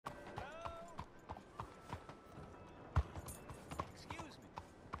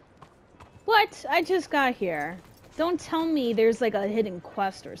What? I just got here. Don't tell me there's like a hidden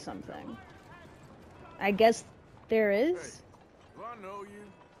quest or something. I guess there is. Hey, do I know you?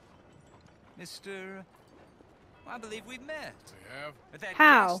 Mr. I believe we've met. We have? At that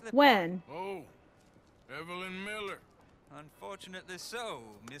How? ghastly When? Oh, Evelyn Miller. party. Unfortunately so,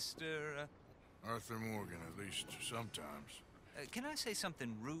 Mr. Arthur Morgan, at least sometimes. Can I say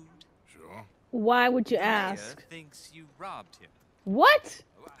something rude? Sure. Why would you The mayor ask? thinks you robbed him. What?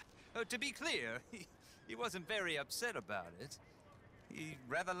 To be clear, he wasn't very upset about it. He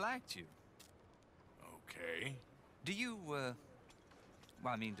rather liked you. Okay. Do you, well,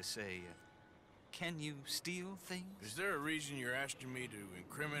 I mean to say, can you steal things? Is there a reason you're asking me to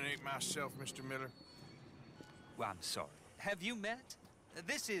incriminate myself, Mr. Miller? Well, I'm sorry. Have you met?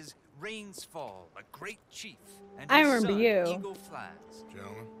 This is Rains Fall, a great chief. And I his remember son, you. Eagle Flies.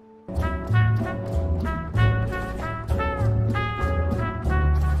 Gentlemen?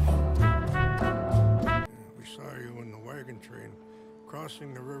 We saw you in the wagon train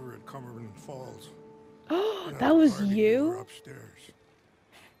crossing the river at Cumberland Falls. That was Party, you? were upstairs.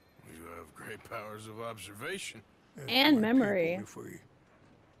 You have great powers of observation. Yes, And we're memory. people if we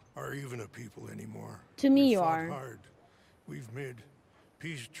are even a people anymore. To me, We you fought are. hard. We've made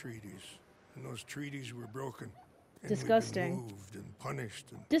peace treaties, and those treaties were broken. And Disgusting. We've been moved and punished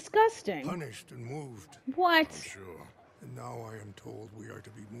and Disgusting. punished and moved. What? Sure. And now I am told we are to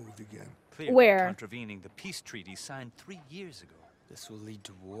be moved again. Clearly Where? contravening the peace treaty signed 3 years ago. This will lead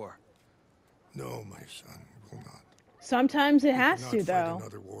to war. No, my son, will not. Sometimes it We has cannot to, fight though.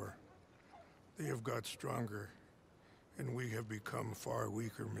 another war. They have got stronger, and we have become far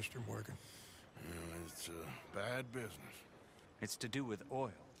weaker, Mr. Morgan. It's bad business. It's to do with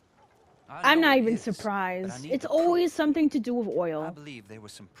oil. I'm know not it even is, but I surprised. need It's the always proof. something to do with I oil. believe there were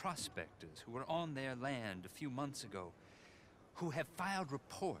some prospectors who were on their land a few months ago who have filed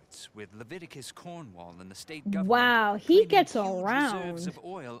reports with Leviticus Cornwall and the state government. Wow, he claiming gets huge around. reserves of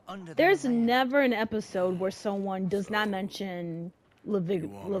oil under There's their land. never an episode where someone does not mention You want me to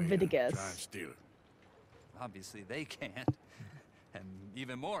try and Leviticus. steal it? Obviously they can't. And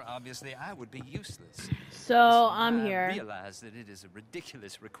even more obviously, I would be useless. So I'm I here. realize that it is a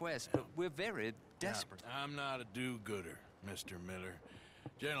ridiculous request, but we're very desperate. Now, I'm not a do-gooder, Mr. Miller.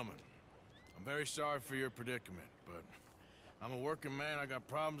 Gentlemen, I'm very sorry for your predicament, but I'm a working man. I got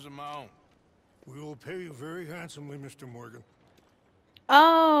problems of my own. We will pay you very handsomely, Mr. Morgan.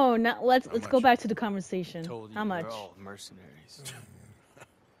 Oh, now let's go much? back to the conversation. Told you How much? we're all mercenaries.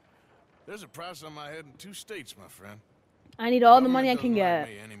 There's a price on my head in 2 states, my friend. I need all the Government money I doesn't can like get.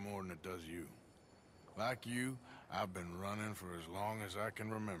 me any more than it does you. Like you, I've been running for as long as I can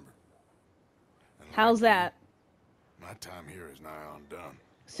remember. And How's like that? you, my time here is nigh undone.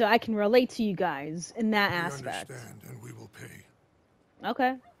 So I can relate to you guys in that We aspect. understand, and we will pay.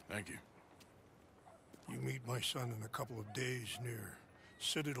 Okay. Thank you. You meet my son in a couple of days near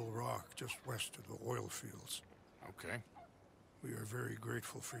Citadel Rock, just west of the oil fields. Okay. We are very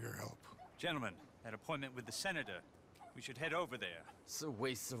grateful for your help. Gentlemen, that appointment with the senator. We should head over there. It's a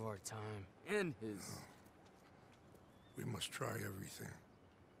waste of our time. And his. We must try everything.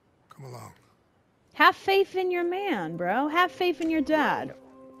 Come along. Have faith in your man, bro. Have faith in your dad.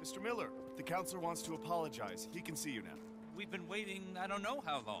 Mr. Miller, the counselor wants to apologize. He can see you now. We've been waiting I don't know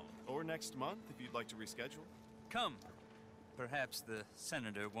how long. Or next month, if you'd like to reschedule. Come. Perhaps the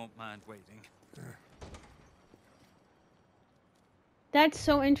senator won't mind waiting. That's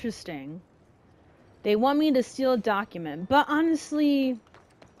so interesting. They want me to steal a document, but honestly,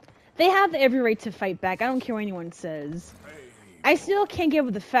 they have every right to fight back. I don't care what anyone says. I still can't get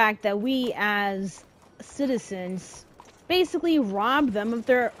with the fact that we as citizens basically robbed them of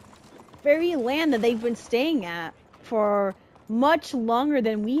their very land that they've been staying at for much longer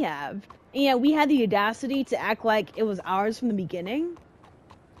than we have. And yet we had the audacity to act like it was ours from the beginning.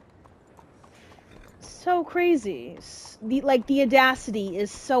 So crazy. The audacity is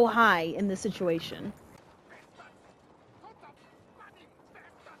so high in this situation.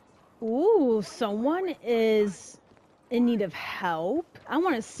 Ooh, someone is in need of help. I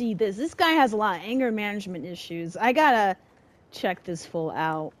want to see this. This guy has a lot of anger management issues. I gotta check this fool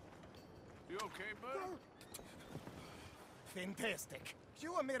out. You okay, bud? Fantastic.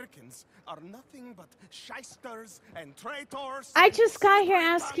 You Americans are nothing but shysters and traitors. I and just got here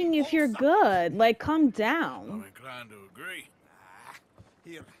secret asking if you're suckers. good. Like, calm I'm down. inclined to agree.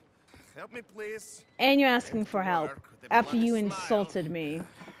 Here, help me, please. And you're asking for help Work with a after you bloody smile. insulted me.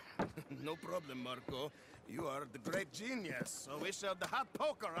 No problem, Marco. You are the great genius, so we shall the hot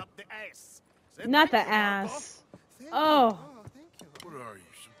poker up the ass. Say Not the thank you, Marco. ass. Thank you. Oh. Thank you. What are you,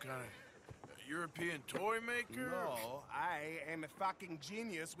 some kind of... European toy maker? No, I am a fucking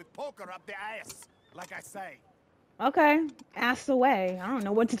genius with poker up the ass, like I say. Okay, ass away. I don't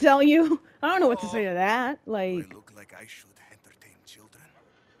know what to tell you. I don't know what to say to that. Do Like, I look like I should entertain children?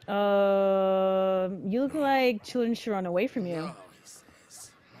 you look like children should run away from you. No, he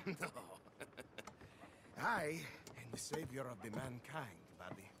says. No. I am the savior of the mankind,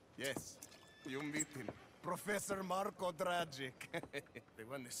 buddy. Yes, you meet him. Professor Marco Dragic. The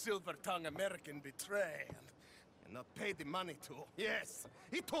one the silver-tongued American betrayed and not paid the money to. Yes,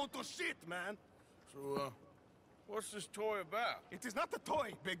 he total shit, man. So, what's this toy about? It is not a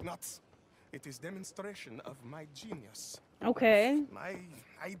toy, Big Nuts. It is demonstration of my genius. Okay. My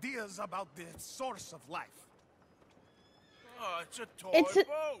ideas about the source of life. Oh, it's a toy It's a-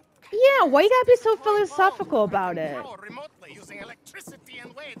 boat. Yeah, why you gotta be so philosophical about it? Power remotely using electricity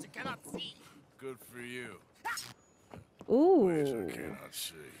and waves you cannot see. Good for you. Ways Ooh. I cannot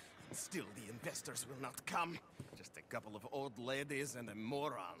see. Still, the investors will not come. Just a couple of old ladies and a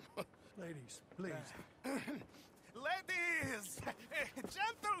moron. Ladies, please. Ladies!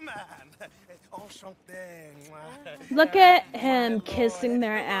 Gentlemen! Enchanté. Look at him kissing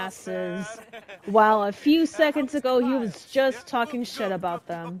their asses, while a few seconds ago he was just talking shit about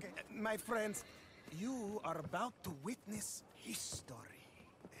them. Okay, my friends, you are about to witness history.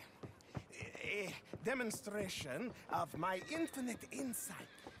 A demonstration of my infinite insight.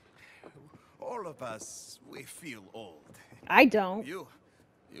 All of us, we feel old. I don't. You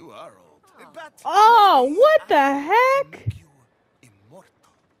are old. But Oh, what the heck? make you immortal.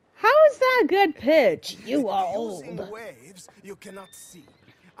 How is that a good pitch? You are Using old. waves you cannot see.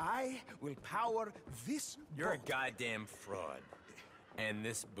 I will power this You're a boat. goddamn fraud. And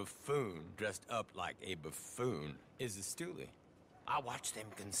this buffoon, dressed up like a buffoon, is a stoolie. I watched them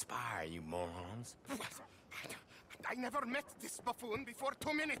conspire, you morons. I never met this buffoon before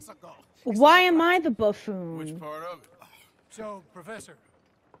 2 minutes ago. Why am I the Which buffoon? part of it? So, Professor,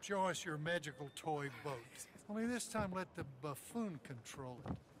 show us your magical toy boat. Only this time let the buffoon control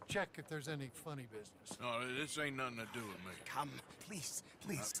it. Check if there's any funny business. No, this ain't nothing to do with me. Come, please,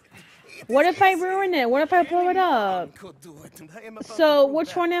 please. What if I ruin it? What if I blow it up? Could do it, and I am about So, to do which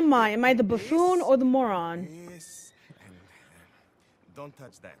that. one am I? Am I the buffoon or the moron? Yes, and don't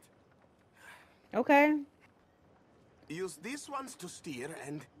touch that. Okay. Use these ones to steer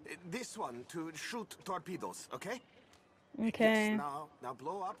and this one to shoot torpedoes, okay? Okay. Yes, now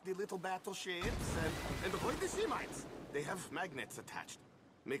blow up the little battleships and avoid the sea mines. They have magnets attached.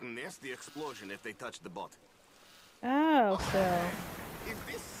 Make a nasty explosion if they touch the boat. Oh, so. If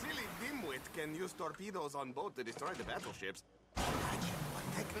this silly dimwit can use torpedoes on boat to destroy the battleships, imagine what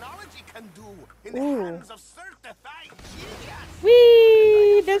technology can do in the Ooh. hands of certified genius.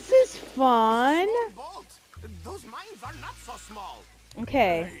 Whee! This is fun. Small boat. Those mines are not so small.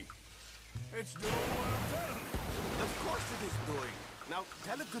 Okay. It's doing what I'm telling you. Of course it is doing. Now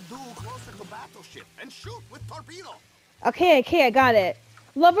tell it to do closer to battleship and shoot with torpedo. Okay, I got it.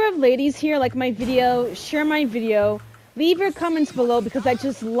 Lover of ladies here, like my video, share my video, leave your comments below because I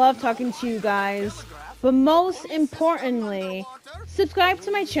just love talking to you guys. But most importantly, subscribe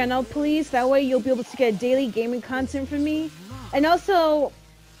to my channel, please. That way you'll be able to get daily gaming content from me. And also,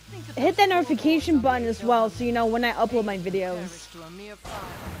 hit that notification button as well so you know when I upload my videos. To a mere fire,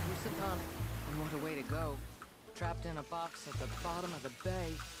 and what a way to go. Trapped in a box at the bottom of the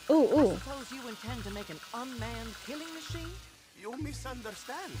bay. Ooh, I ooh. suppose you intend to make an unmanned killing machine? You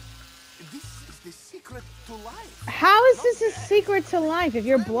misunderstand. This is the secret to life. How is this a secret to life if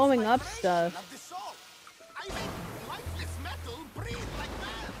you're blowing up stuff? Of the soul. I make lifeless metal breathe like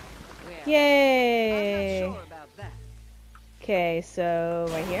that. Well, Yay. I'm not sure about that. Okay, so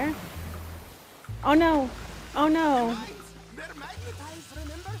right here. Oh no. Oh no. Mines, they're magnetized,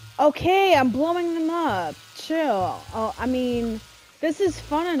 remember? Okay, I'm blowing them up. Chill. Oh, I mean, this is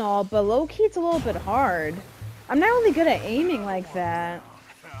fun and all, but low-key it's a little bit hard. I'm not really good at aiming like that.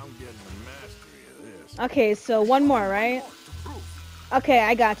 I'm getting the mastery of this. Okay, so one more, right? Okay,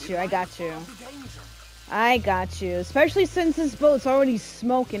 I got you. The danger. I got you. Especially since this boat's already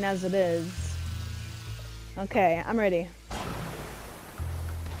smoking as it is. Okay, I'm ready.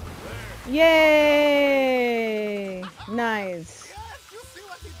 Yay! Nice. Yes, you see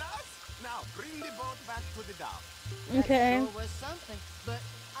what he does? Now bring the boat back to the dock. Okay. That sure was something, but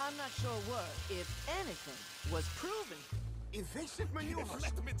I'm not sure what, if anything, was proven. Evasive maneuvers.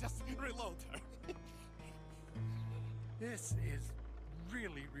 Let me just reload her. This is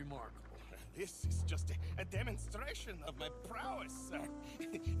really remarkable. This is just a demonstration of my prowess, sir.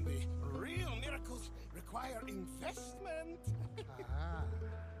 The real miracles require investment. Ah.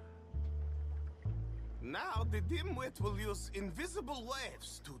 Now the dimwit will use invisible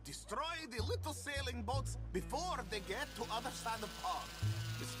waves to destroy the little sailing boats before they get to other side of pond.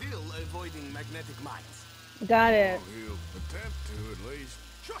 Still avoiding magnetic mines. Got it. Oh, he'll attempt to, at least.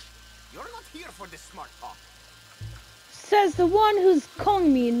 Shush! You're not here for this smart talk. Says the one who's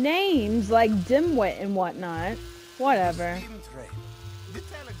calling me names like dimwit and whatnot. Whatever. Steam train, the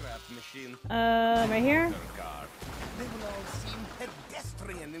telegraph machine, Right here? car. They will all seem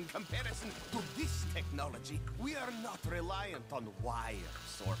pedestrian in comparison to this technology. We are not reliant on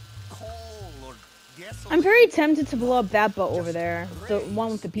wires or coal or gasoline. I'm very tempted to blow up that boat over there. The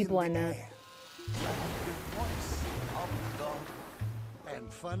one with the people in it.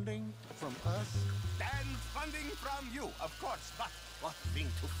 And funding from us? And funding from you, of course. But what thing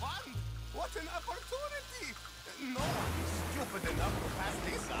to fund? What an opportunity! No one is stupid enough to pass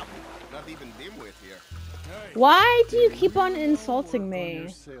this up. Not even dimwit here. Why do you keep on insulting Your me?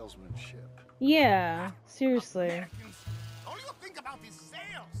 salesmanship. Yeah, seriously. Americans, all you think about is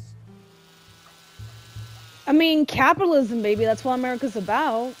sales. I mean, capitalism, baby. That's what America's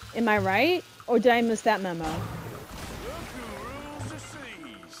about. Am I right? Or did I miss that memo? Look who rules the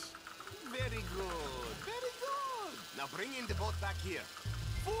seas. Very good, very good. Now bring in the boat back here.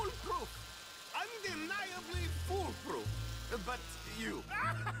 Foolproof. Undeniably foolproof. But you.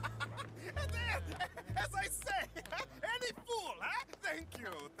 As I say, any fool, huh? Thank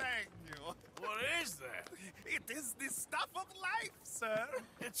you, thank you. What is that? It is the stuff of life, sir.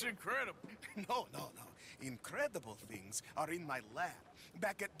 It's incredible. No. Incredible things are in my lab,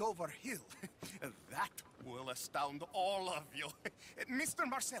 back at Dover Hill. That will astound all of you. Mr.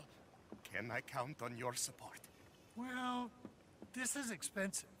 Marcel, can I count on your support? Well, this is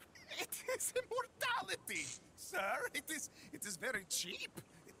expensive. It is immortality, sir. It is very cheap.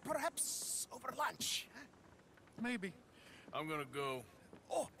 Perhaps over lunch. Maybe. I'm gonna go.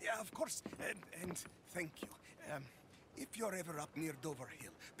 Oh, yeah, of course. And thank you. If you're ever up near Dover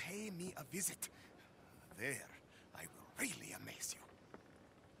Hill, pay me a visit. There, I will really amaze you.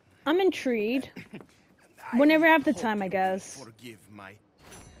 I'm intrigued. And Whenever I have the hope time, I you will guess. Forgive my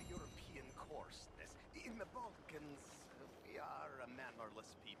European coarseness. In the Balkans, we are a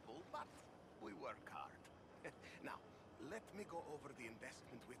mannerless people, but we work hard. Now, let me go over the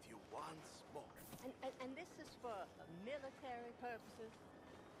investment with you once more. And this is for military purposes?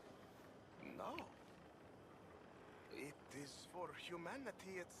 No. It is for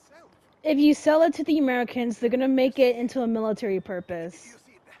humanity itself. If you sell it to the Americans, they're gonna make it into a military purpose. You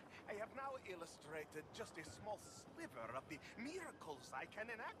see, I have now illustrated just a small sliver of the miracles I can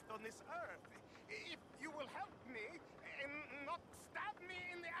enact on this earth. If you will help me and not stab me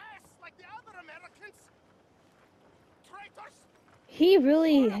in the ass like the other Americans. Traitors! He All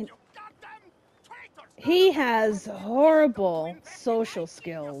really... of you goddamn traitors! He has horrible social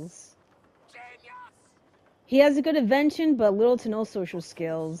skills. Genius! He has a good invention, but little to no social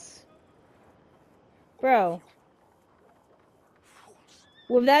skills. Bro,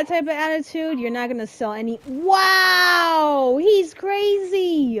 with that type of attitude, you're not gonna sell any... Wow! He's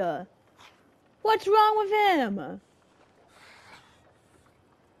crazy! What's wrong with him?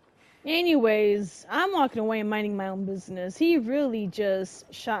 Anyways, I'm walking away and minding my own business. He really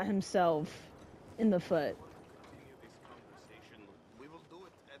just shot himself in the foot. Continue this conversation. We will do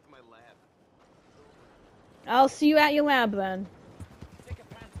it at my lab. I'll see you at your lab then. Take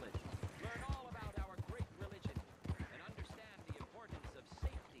a pamphlet, learn all about our great religion, and understand the importance of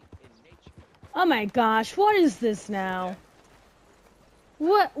safety in nature. Oh my gosh, what is this now?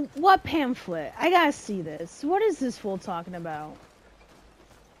 What pamphlet? I gotta see this. What is this fool talking about?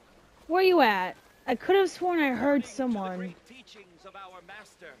 Where you at? I could have sworn I heard someone. The great teachings of our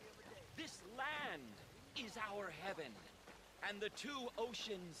master. This land is our heaven, and the two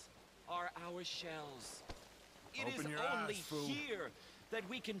oceans are our shells. It is Open your only eyes, fool. here that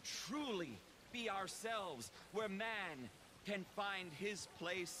we can truly be ourselves, where man can find his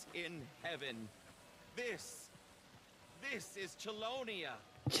place in heaven. This is Chelonia.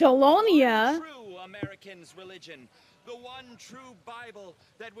 Chelonia? True American's religion. The one true Bible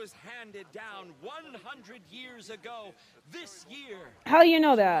that was handed down 100 years ago. This year. How do you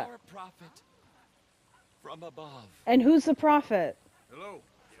know that? Our prophet from above. And who's the prophet? Hello,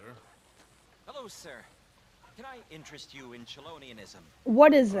 sir. Hello, sir. Can I interest you in Chelonianism?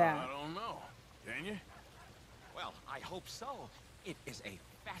 What is I that? don't know. Can you? Well, I hope so. It is a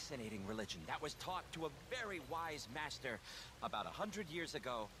fascinating religion that was taught to a very wise master about 100 years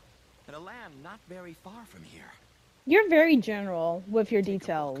ago in a land not very far from here. You're very general with your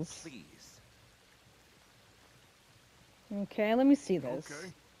details. Please. Okay, let me see this.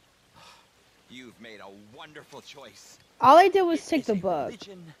 Okay. You've made a wonderful choice. All I did was It take is the a book.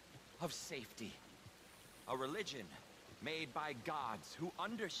 religion of safety. A religion made by gods who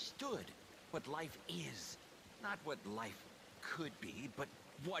understood what life is. Not what life could be, but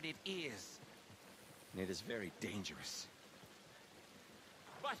what it is. And it is very dangerous.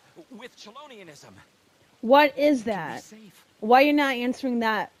 But with Chelonianism... What is that? Why are you not answering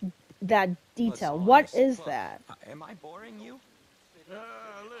that detail? What is that? Am I boring you?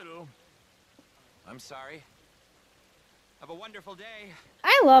 A little. I'm sorry. Have a wonderful day.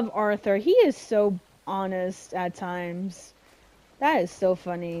 I love Arthur. He is so honest at times. That is so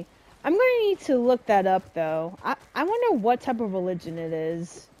funny. I'm going to need to look that up, though. I wonder what type of religion it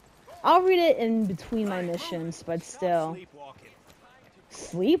is. I'll read it in between my missions, but still.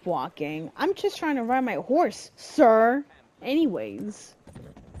 Sleepwalking? I'm just trying to ride my horse, sir. Anyways.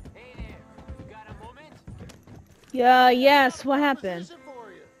 Hey there, you got a moment? Yeah, yes, what happened?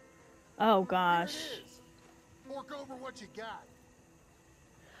 Oh, gosh. Fork over what you got.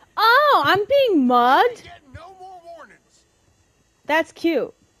 Oh, I'm being mugged? Get no more warnings. That's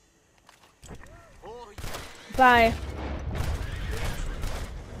cute. Bye.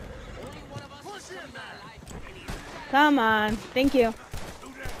 Come on. Thank you.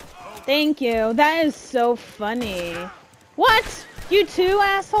 Thank you. That is so funny. What? You too,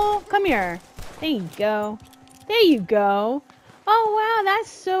 asshole? Come here. There you go. There you go. Oh, wow. That's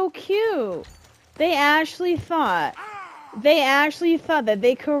so cute. They actually thought that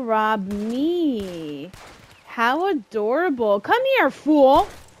they could rob me. How adorable. Come here, fool.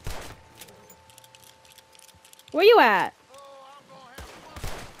 Where you at?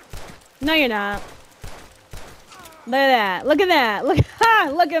 No, you're not. Look at that. Look at that.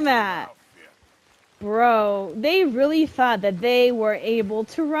 Look at that. Bro, they really thought that they were able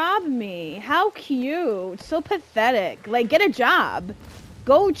to rob me. How cute. So pathetic. Like, get a job.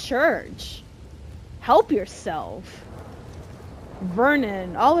 Go church. Help yourself.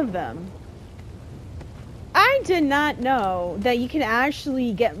 Vernon, all of them. I did not know that you can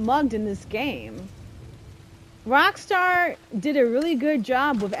actually get mugged in this game. Rockstar did a really good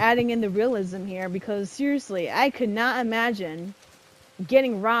job with adding in the realism here, because seriously, I could not imagine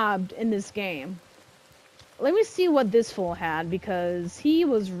getting robbed in this game. Let me see what this fool had, because he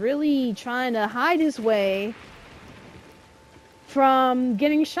was really trying to hide his way from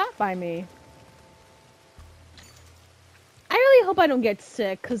getting shot by me. I really hope I don't get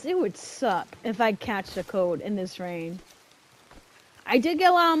sick, because it would suck if I catch the code in this rain. I did get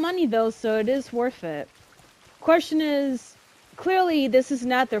a lot of money though, so it is worth it. Question is, clearly this is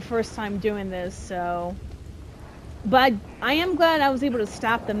not their first time doing this, so... But I am glad I was able to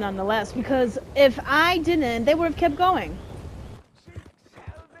stop them nonetheless, because if I didn't, they would have kept going.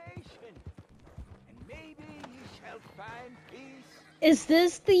 Is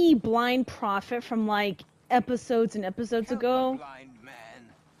this the blind prophet from, like, episodes and episodes ago?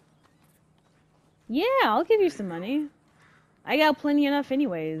 Yeah, I'll give you some money. I got plenty enough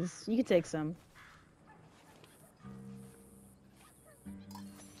anyways. You can take some.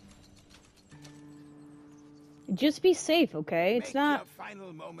 Just be safe, okay? It's not... Your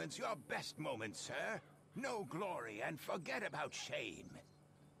final moments your best moments, sir. No glory and forget about shame.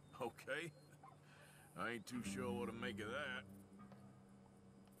 Okay. I ain't too sure what to make of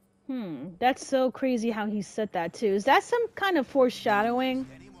that. That's so crazy how he said that too. Is that some kind of foreshadowing?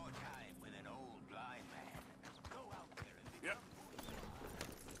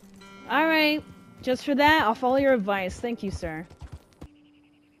 Alright. Just for that, I'll follow your advice. Thank you, sir.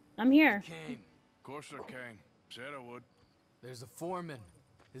 I'm here. Of course I came. Said I would. There's a foreman.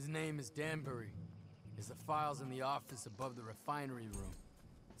 His name is Danbury. There's the files in the office above the refinery room.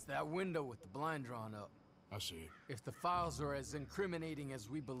 It's that window with the blind drawn up. I see. If the files are as incriminating as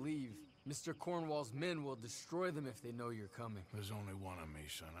we believe, Mr. Cornwall's men will destroy them if they know you're coming. There's only one of me,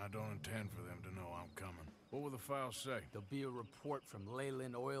 son. I don't intend for them to know I'm coming. What will the files say? There'll be a report from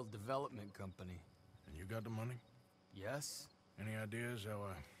Leyland Oil Development Company. And you got the money? Yes? Any ideas how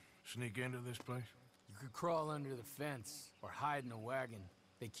I sneak into this place? You could crawl under the fence or hide in a wagon.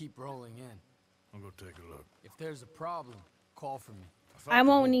 They keep rolling in. I'll go take a look. If there's a problem, call for me. I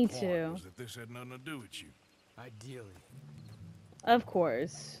won't need to. Was that this had nothing to do with you? Ideally. Of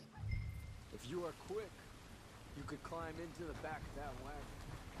course. If you are quick, you could climb into the back of that wagon.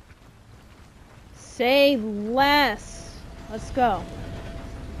 Say less. Let's go.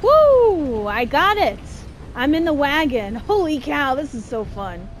 Woo! I got it. I'm in the wagon. Holy cow, this is so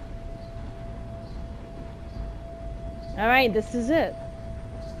fun. Alright, this is it.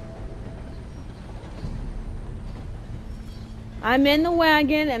 I'm in the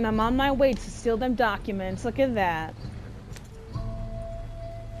wagon and I'm on my way to steal them documents. Look at that.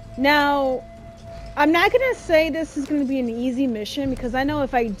 Now, I'm not gonna say this is gonna be an easy mission because I know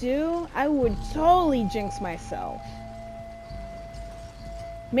if I do, I would totally jinx myself.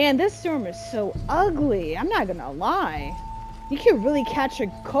 Man, this storm is so ugly. I'm not gonna lie. You can really catch a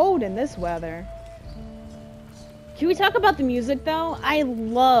cold in this weather. Can we talk about the music though? I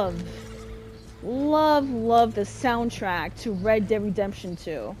love the soundtrack to Red Dead Redemption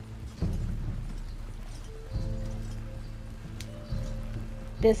 2.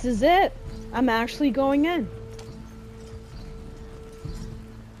 This is it. I'm actually going in.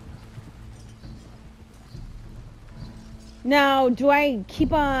 Now, do I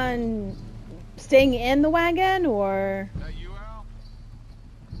keep on staying in the wagon, or... That you, Al?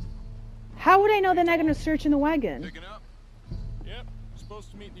 How would I know they're not gonna search in the wagon? Picking up? Yep.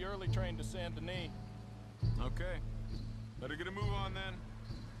 Supposed to meet the early train to Saint Denis. Okay. Better get a move on then.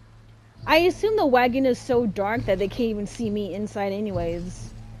 I assume the wagon is so dark that they can't even see me inside anyways.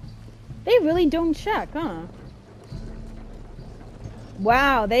 They really don't check, huh?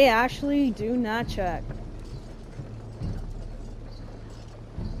 Wow, they actually do not check.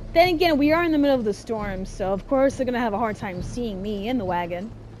 Then again, we are in the middle of the storm, so of course they're gonna have a hard time seeing me in the wagon.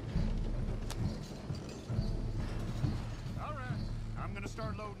 Alright, I'm gonna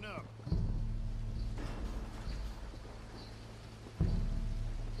start loading up.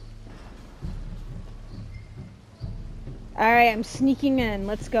 Alright, I'm sneaking in.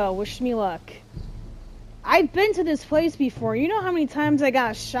 Let's go. Wish me luck. I've been to this place before. You know how many times I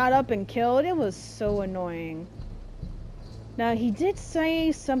got shot up and killed? It was so annoying. Now, he did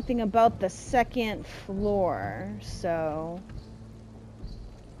say something about the second floor, so...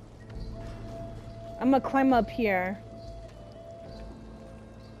 I'm gonna climb up here.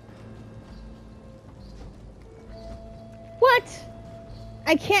 What?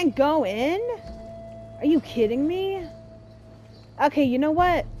 I can't go in? Are you kidding me? Okay, you know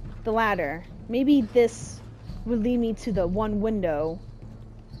what? The ladder. Maybe this would lead me to the one window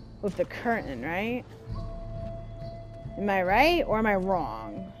with the curtain, right? Am I right or am I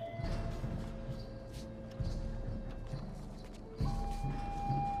wrong?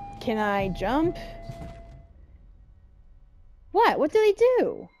 Can I jump? What? What did they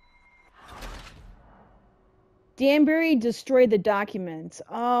do? Danbury destroyed the documents.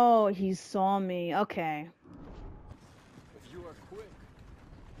 Oh, he saw me. Okay. If you are quick,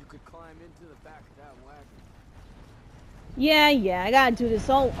 you could climb into the back of that wagon. Yeah, I gotta do this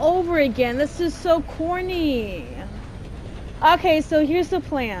all over again. This is so corny. Okay, so here's the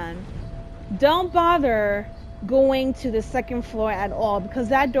plan. Don't bother going to the second floor at all because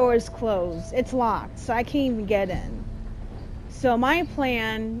that door is closed. It's locked, so I can't even get in. So my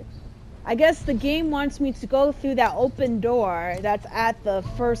plan, I guess the game wants me to go through that open door that's at the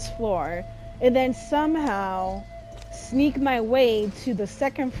first floor and then somehow sneak my way to the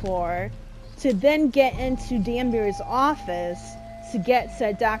second floor to then get into Danbury's office to get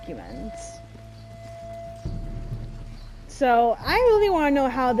said documents. So I really want to know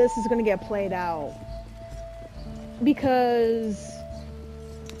how this is going to get played out, because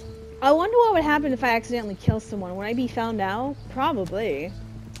I wonder what would happen if I accidentally kill someone. Would I be found out? Probably.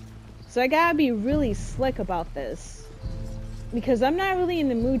 So I gotta be really slick about this, because I'm not really in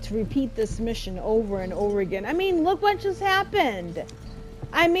the mood to repeat this mission over and over again. I mean, look what just happened.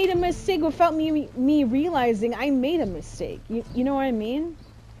 I made a mistake without me realizing I made a mistake. You know what I mean?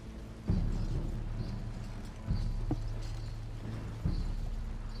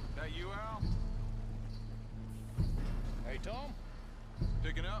 That you, Al? Hey, Tom?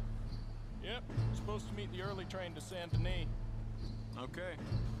 Picking up? Yep. Supposed to meet the early train to Saint Denis. Okay.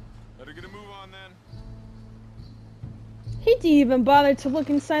 Better get a move on then. He didn't even bother to look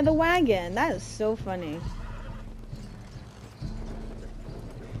inside the wagon. That is so funny.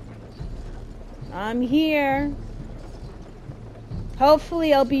 I'm here.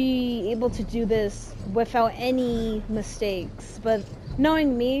 Hopefully I'll be able to do this without any mistakes. But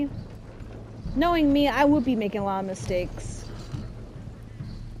knowing me, I would be making a lot of mistakes.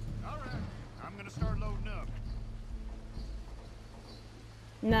 Alright, I'm gonna start loading up.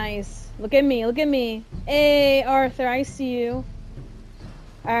 Nice. Look at me, look at me. Hey, Arthur, I see you.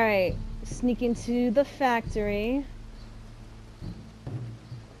 Alright, sneak into the factory.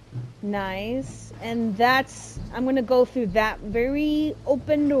 Nice. And that's... I'm gonna go through that very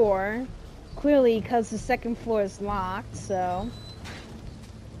open door. Clearly, because the second floor is locked, so...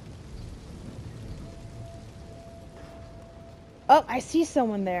 Oh, I see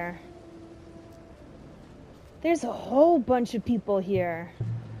someone there. There's a whole bunch of people here.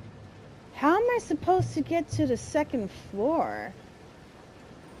 How am I supposed to get to the second floor?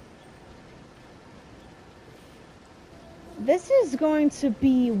 This is going to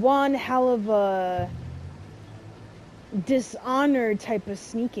be one hell of a Dishonored type of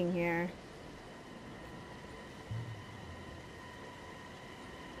sneaking here.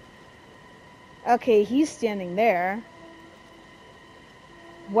 Okay, he's standing there.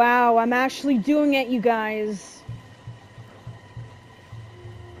 Wow, I'm actually doing it, you guys.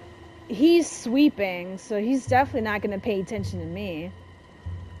 He's sweeping, so he's definitely not going to pay attention to me.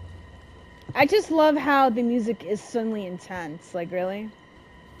 I just love how the music is suddenly intense. Like, really?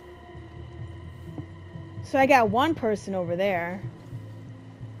 So I got one person over there.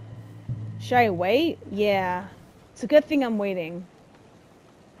 Should I wait? Yeah. It's a good thing I'm waiting.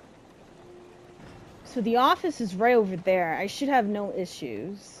 So the office is right over there. I should have no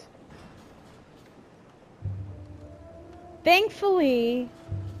issues. Thankfully,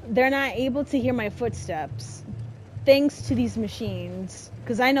 they're not able to hear my footsteps. Thanks to these machines.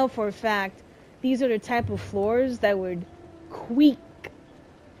 Because I know for a fact, these are the type of floors that would squeak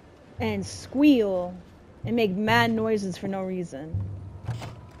and squeal and make mad noises for no reason.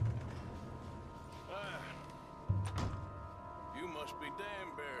 You must be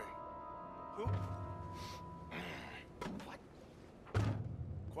Danbury. Who? What?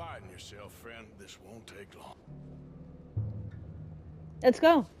 Quieten yourself, friend. This won't take long. Let's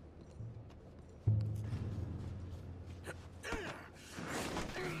go.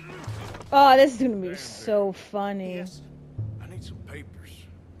 Oh, this is gonna be so funny. Yes. I need some papers,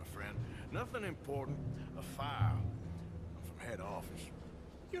 my friend. Nothing important. A file. I'm from head office.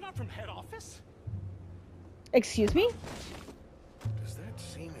 You're not from head office? Excuse me? Does that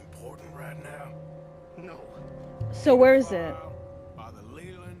seem important right now? No. So where is it? By the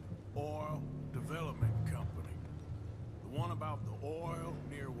Leland Oil Development Company. The one about the oil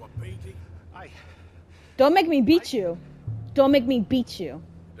near Wapiti? Don't make me beat you. Don't make me beat you.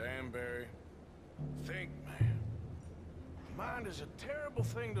 Danbury, think, man. Mind is a terrible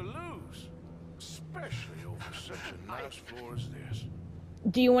thing to lose. Especially over such a nice floor as this.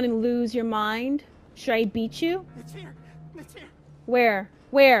 Do you want to lose your mind? Should I beat you? It's here. It's here. Where?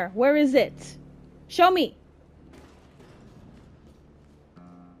 Where? Where is it? Show me.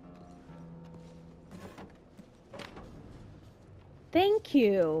 Thank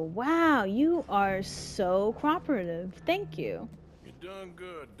you. Wow, you are so cooperative. Thank you. You're done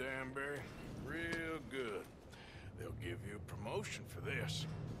good, Danbury. Real good. They'll give you a promotion for this.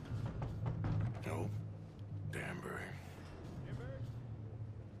 No, Danbury.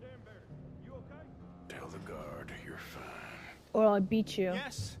 Danbury, you okay? Tell the guard you're fine. Or I'll beat you.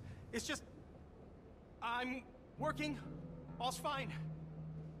 Yes. It's just... I'm working. All's fine.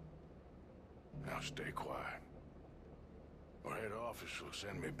 Now stay quiet. Or head office will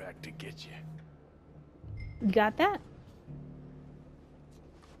send me back to get you. You got that?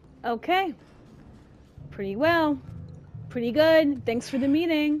 Okay. Pretty well. Pretty good. Thanks for the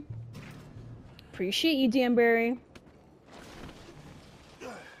meeting. Appreciate you, Danbury.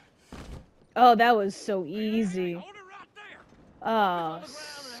 Oh, that was so easy. Oh,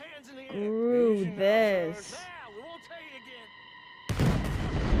 screw this.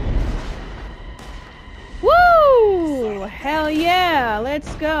 Woo! Hell yeah!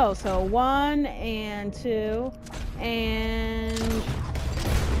 Let's go. So 1 and 2 and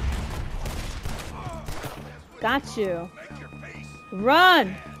got you.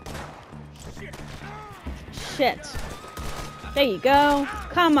 Run! Shit. There you go.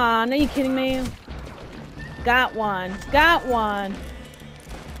 Come on, are you kidding me? Got one. Got one.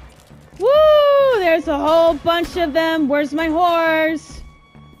 Woo! There's a whole bunch of them. Where's my horse?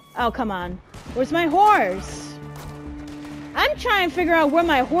 Oh, come on. Where's my horse? I'm trying to figure out where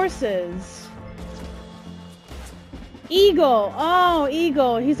my horse is. Eagle. Oh,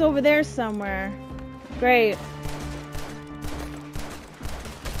 Eagle. He's over there somewhere. Great.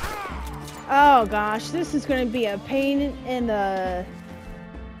 Oh gosh, this is going to be a pain in the...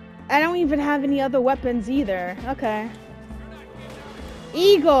 I don't even have any other weapons either. Okay.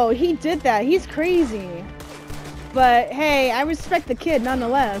 Eagle, he did that. He's crazy. But hey, I respect the kid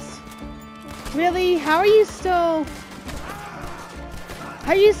nonetheless. Really? How are you still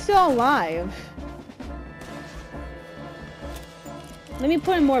alive? Let me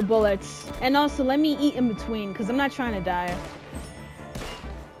put in more bullets. And also, let me eat in between, because I'm not trying to die.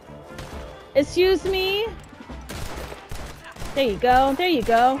 Excuse me? There you go. There you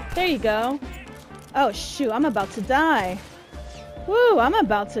go. There you go. Oh, shoot. I'm about to die. Woo, I'm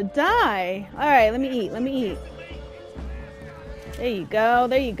about to die. Alright, let me eat. Let me eat. There you go.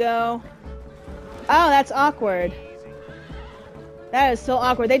 There you go. Oh, that's awkward. That is so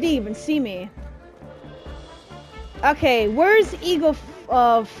awkward. They didn't even see me. Okay, where's Eagle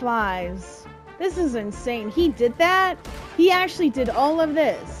flies? This is insane. He did that? He actually did all of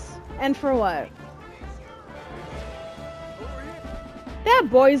this. And for what? That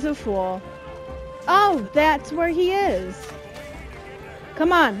boy's a fool. Oh, that's where he is.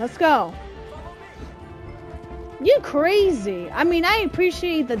 Come on, let's go. You crazy. I mean, I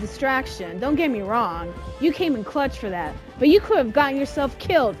appreciate the distraction. Don't get me wrong. You came in clutch for that. But you could have gotten yourself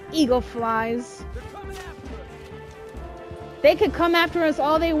killed, eagle flies. They could come after us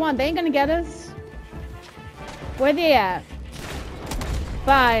all they want. They ain't gonna get us. Where they at?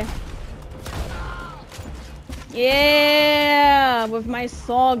 Bye. Yeah, with my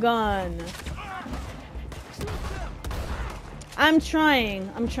saw gun. I'm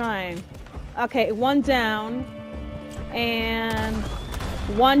trying. Okay, one down. And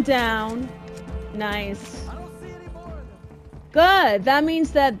one down. Nice. Good. That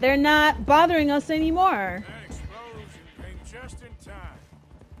means that they're not bothering us anymore. Just in time.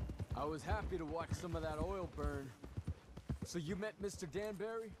 I was happy to watch some of that oil burn. So you met Mr.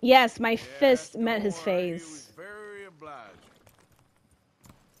 Danbury? Yes, my fist met his face. He was very obliging.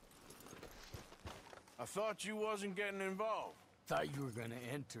 I thought you wasn't getting involved. Thought you were gonna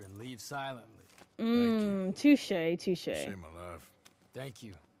enter and leave silently. Touche. Saved my life. Thank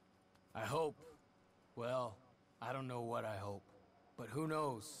you. I hope. Well, I don't know what I hope. But who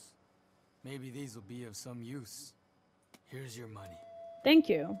knows? Maybe these will be of some use. Here's your money. Thank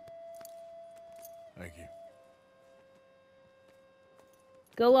you. Thank you.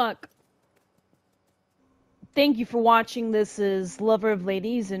 Good luck. Thank you for watching. This is Lover of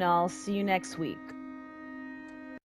Ladies, and I'll see you next week.